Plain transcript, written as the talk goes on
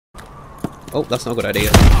Oh, that's not a good idea.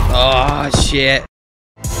 Oh, shit.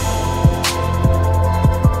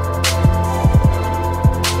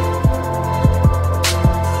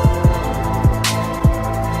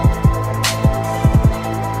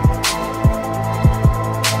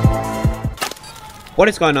 What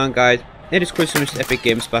is going on, guys? It is Chris from Mr. Epic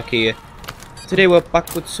Games back here. Today we're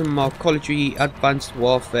back with some more Call of Duty Advanced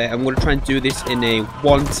Warfare. I'm going to try and do this in a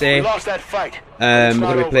one-take. We're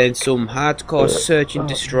going to be playing some hardcore search and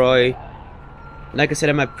destroy. Like I said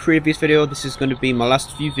in my previous video, this is going to be my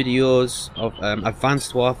last few videos of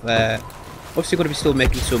Advanced Warfare. Obviously going to be still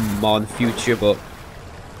making some more in the future, but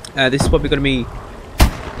this is probably going to be,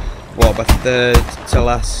 what, my third to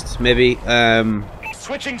last, maybe.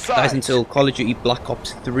 That is until Call of Duty Black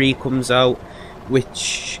Ops 3 comes out,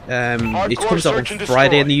 which it comes out on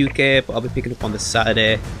Friday in the UK, but I'll be picking up on the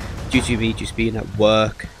Saturday due to me just being at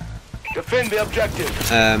work. Defend the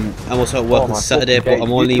objective. I'm also at work on Saturday, but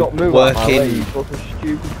I'm only working.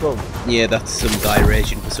 Yeah, that's some guy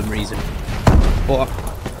raging for some reason. But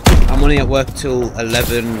I'm only at work till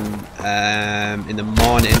 11 in the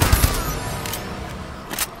morning,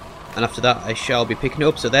 and after that I shall be picking it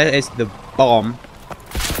up. So there is the bomb.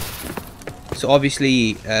 So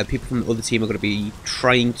obviously people from the other team are going to be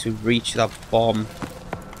trying to reach that bomb.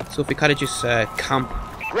 So if we kind of just camp.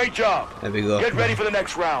 Great job. There we go. Get ready for the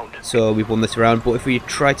next round. So we've won this round, but if we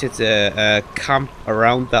try to camp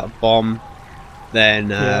around that bomb,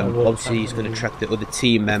 then obviously he's going to track the other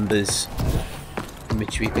team members, in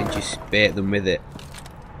which we can just bait them with it.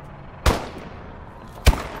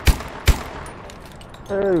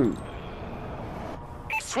 Oh.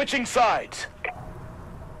 Switching sides.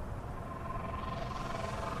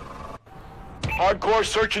 Hardcore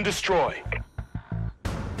search and destroy.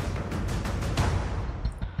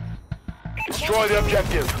 Destroy the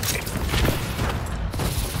objective.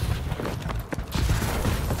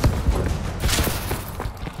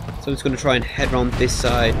 So I'm just going to try and head around this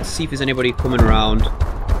side, see if there's anybody coming around.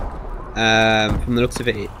 From the looks of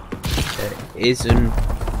it, it isn't.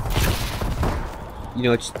 You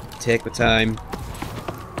know, just take the time.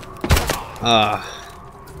 Ah,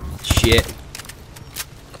 shit.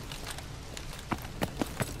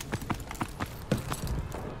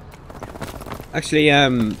 Actually,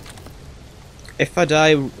 if I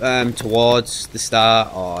die towards the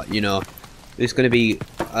start, or you know, there's going to be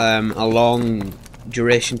a long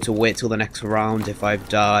duration to wait till the next round. If I've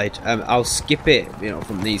died, I'll skip it, you know,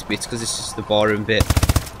 from these bits because it's just the boring bit.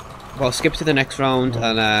 But I'll skip to the next round,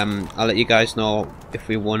 and I'll let you guys know if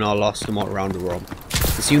we won or lost and what round we're on.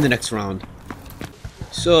 We'll see you in the next round.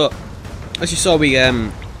 So, as you saw, we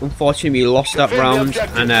unfortunately we lost that round,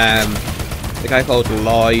 and the guy called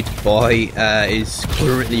Lloyd Boy is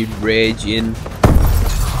currently raging.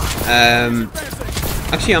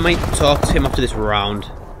 Actually, I might talk to him after this round.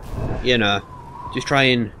 You know, just try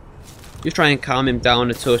and calm him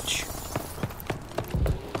down a touch.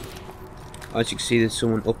 As you can see, there's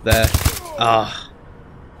someone up there.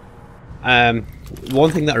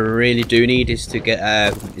 One thing that I really do need is to get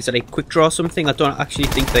is that a quick draw something? I don't actually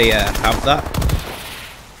think they have that.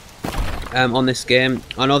 On this game.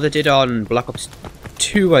 I know they did on Black Ops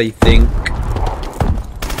 2, I think,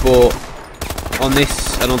 but on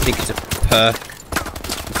this I don't think it's a perk,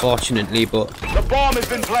 unfortunately. But the bomb has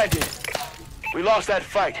been planted. We lost that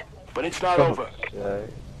fight, but it's not over.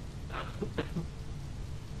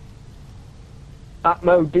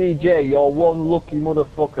 Atmo DJ, you're one lucky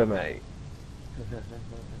motherfucker, mate.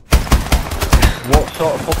 What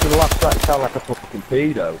sort of fucking laugh that sound like a fucking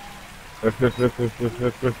pedo?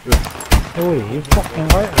 Oh, you fucking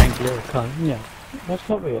right, rank little cunt, yeah. That's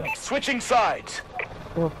not real. Switching sides.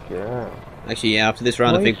 Fuck yeah. Actually, yeah, after this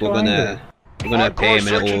round, I think we're gonna pay him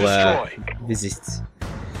a little visit.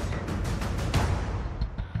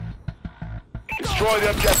 Destroy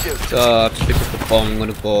the objective. So I've just picked up the bomb. I'm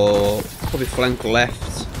gonna go probably flank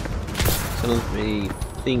left. So I don't really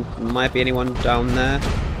think there might be anyone down there.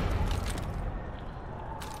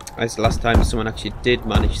 That's the last time someone actually did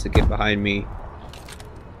manage to get behind me.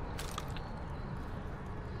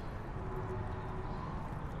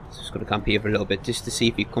 Just gonna camp here for a little bit just to see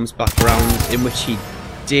if he comes back around, in which he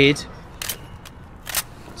did.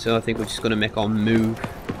 So I think we're just gonna make our move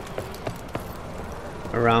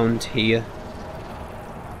around here.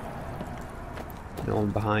 No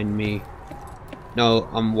one behind me. No,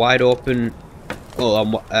 I'm wide open. Oh,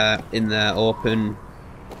 I'm in the open.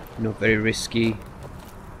 Not very risky.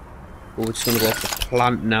 But we're just gonna go off the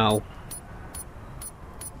plant now.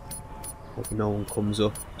 Hope no one comes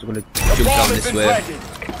up. So I'm gonna jump down this way.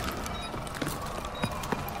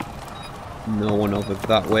 No one over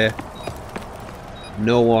that way.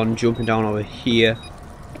 No one jumping down over here.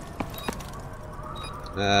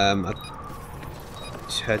 I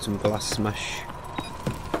just heard some glass smash.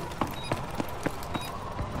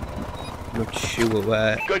 Not sure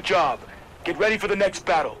where. Good job. Get ready for the next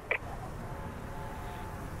battle.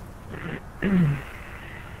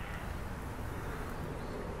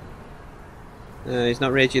 He's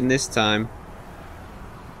not raging this time.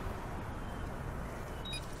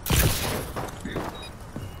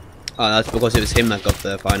 Oh, that's because it was him that got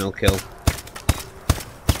the final kill.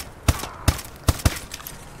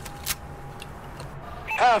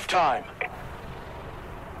 Halftime.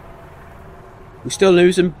 We're still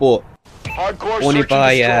losing, but Hardcore only search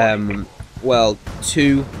and by destroy. well,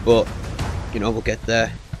 2. But you know, we'll get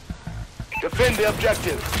there. Defend the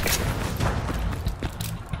objective.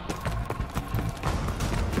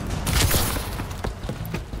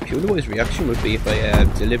 I wonder what his reaction would be if I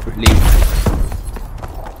deliberately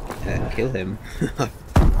kill him.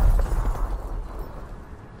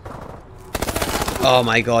 Oh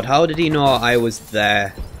my god, how did he know I was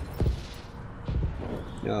there?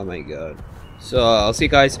 Oh my god. So, I'll see you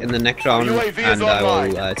guys in the next round, UAV is and I will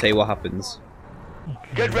online. tell you what happens.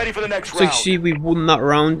 Get ready for the next So you round. see, we won that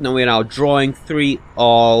round, now we're now drawing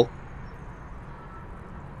 3-all.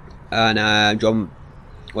 And John,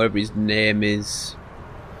 whatever his name is...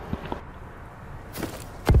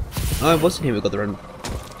 Oh, it wasn't him who got the run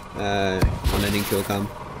on ending kill cam.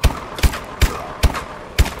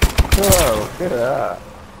 Oh, look at that.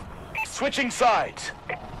 Switching sides.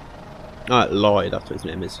 Alright, Lloyd, that's what his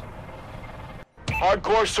name is.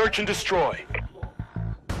 Hardcore search and destroy.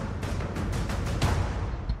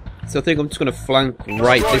 So I think I'm just going to flank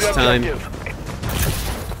right Destroy this the time.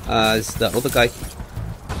 objective. As that other guy...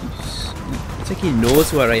 It's like he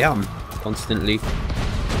knows where I am, constantly.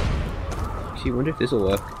 Actually, I wonder if this will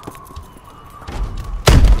work.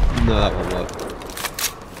 No, that won't work.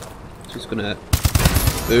 Just gonna...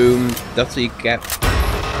 Boom, that's what you get.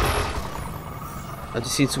 I've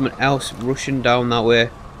just seen someone else rushing down that way.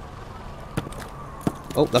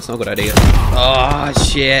 Oh, that's not a good idea. Oh,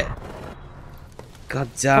 shit. God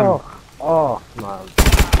damn. Oh, man.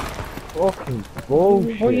 Fucking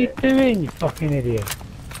bullshit. What are you doing, you fucking idiot?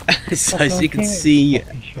 So as you can see,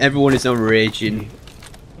 everyone is now raging.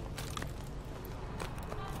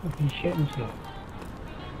 Fucking shit himself.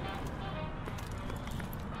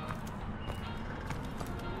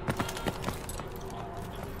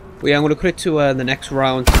 Well, yeah, I'm going to quit to the next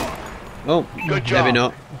round. Oh, Good job. maybe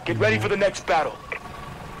not. Get ready for the next battle.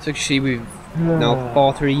 So actually, we've now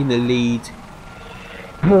 4-3 in the lead.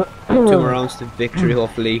 2 more rounds to victory,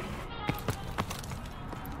 hopefully.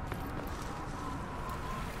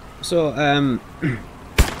 So,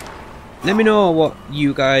 let me know what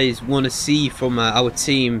you guys want to see from our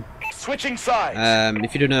team. Switching sides.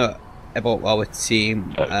 If you don't know about our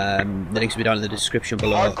team, the links will be down in the description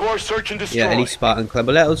below. Hardcore search and destroy. Yeah, Elite Spartan Club.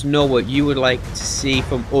 But let us know what you would like to see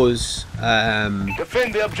from us.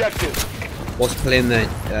 Defend the objective. Was playing the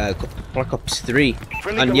Black Ops 3,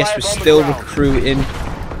 Friendly and yes, Goliath we're on the still ground. recruiting.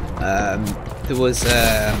 There was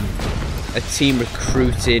a team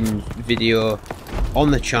recruiting video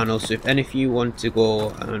on the channel, so if any of you want to go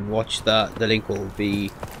and watch that, the link will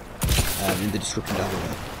be in the description down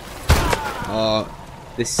below.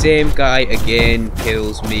 The same guy again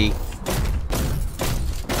kills me.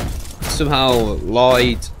 Somehow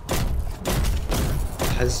Lloyd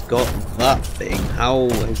has got that thing. How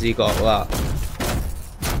has he got that?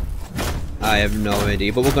 I have no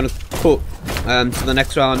idea, but we're going to cut to the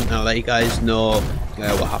next round and I'll let you guys know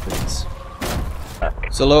what happens.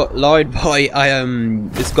 So Lloyd boy,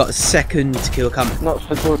 has got a second kill cam, Not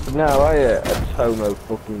so good now, are you? A Tomo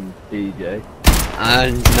fucking DJ.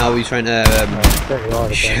 and now he's trying to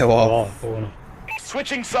show off.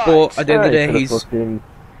 Switching sides. But at the end of the day, Could've he's fucking-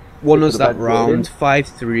 won us could've that had round,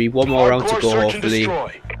 5-3, one more round to Hardcore go search and hopefully.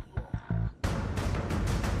 destroy.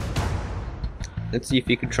 Let's see if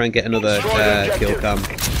you can try and get another Destroy the kill objective.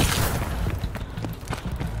 cam.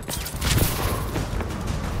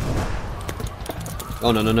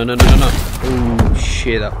 Oh no no no no no no no! Oh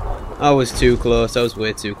shit! That was too close. That was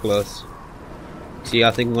way too close. See, I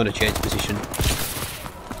think I'm gonna change position.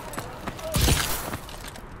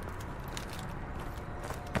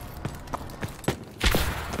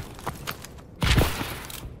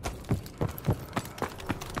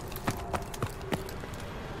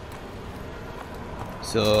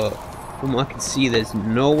 So, from what I can see, there's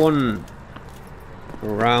no one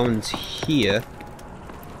around here.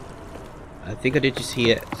 I think I did just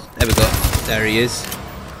hear it. There we go. There he is.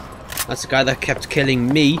 That's the guy that kept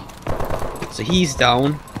killing me. So he's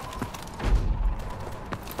down.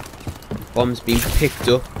 Bomb's being picked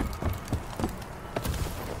up.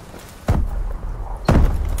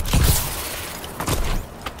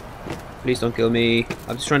 Please don't kill me.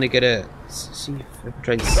 I'm just trying to get a... See if I can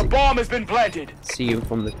try and The bomb has been planted. see him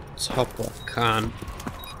from the top what I can.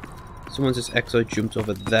 Someone's just exo jumped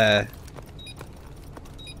over there.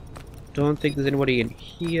 Don't think there's anybody in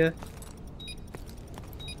here.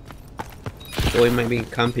 Or he might be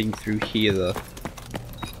camping through here though.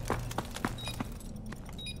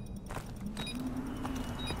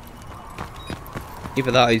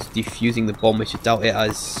 Either that or he's defusing the bomb, which I doubt it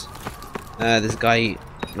as. There's a guy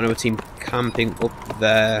on our team camping up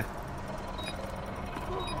there.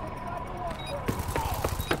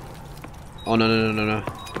 Oh no.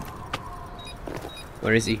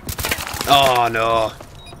 Where is he? Oh no!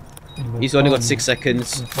 He's only got 6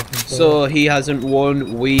 seconds. So he hasn't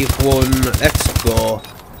won, we've won. Let's go.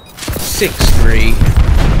 6-3.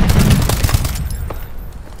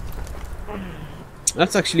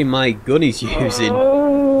 That's actually my gun he's using.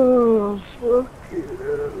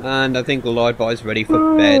 And I think Lloydbot's ready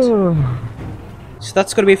for bed. So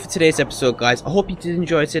that's going to be it for today's episode, guys. I hope you did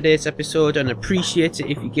enjoy today's episode and appreciate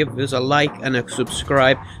it if you give us a like and a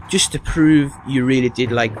subscribe, just to prove you really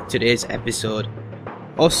did like today's episode.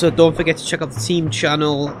 Also, don't forget to check out the team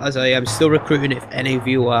channel, as I am still recruiting if any of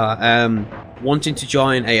you are wanting to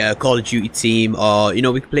join a Call of Duty team, or, you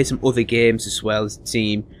know, we can play some other games as well as a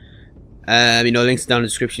team. You know, links down in the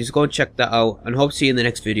description, so go and check that out, and hope to see you in the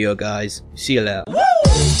next video, guys. See you later.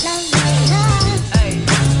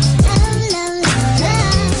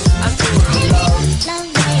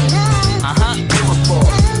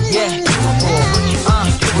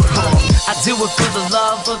 I do it for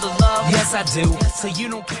the love, yes I do. So you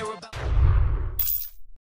don't care about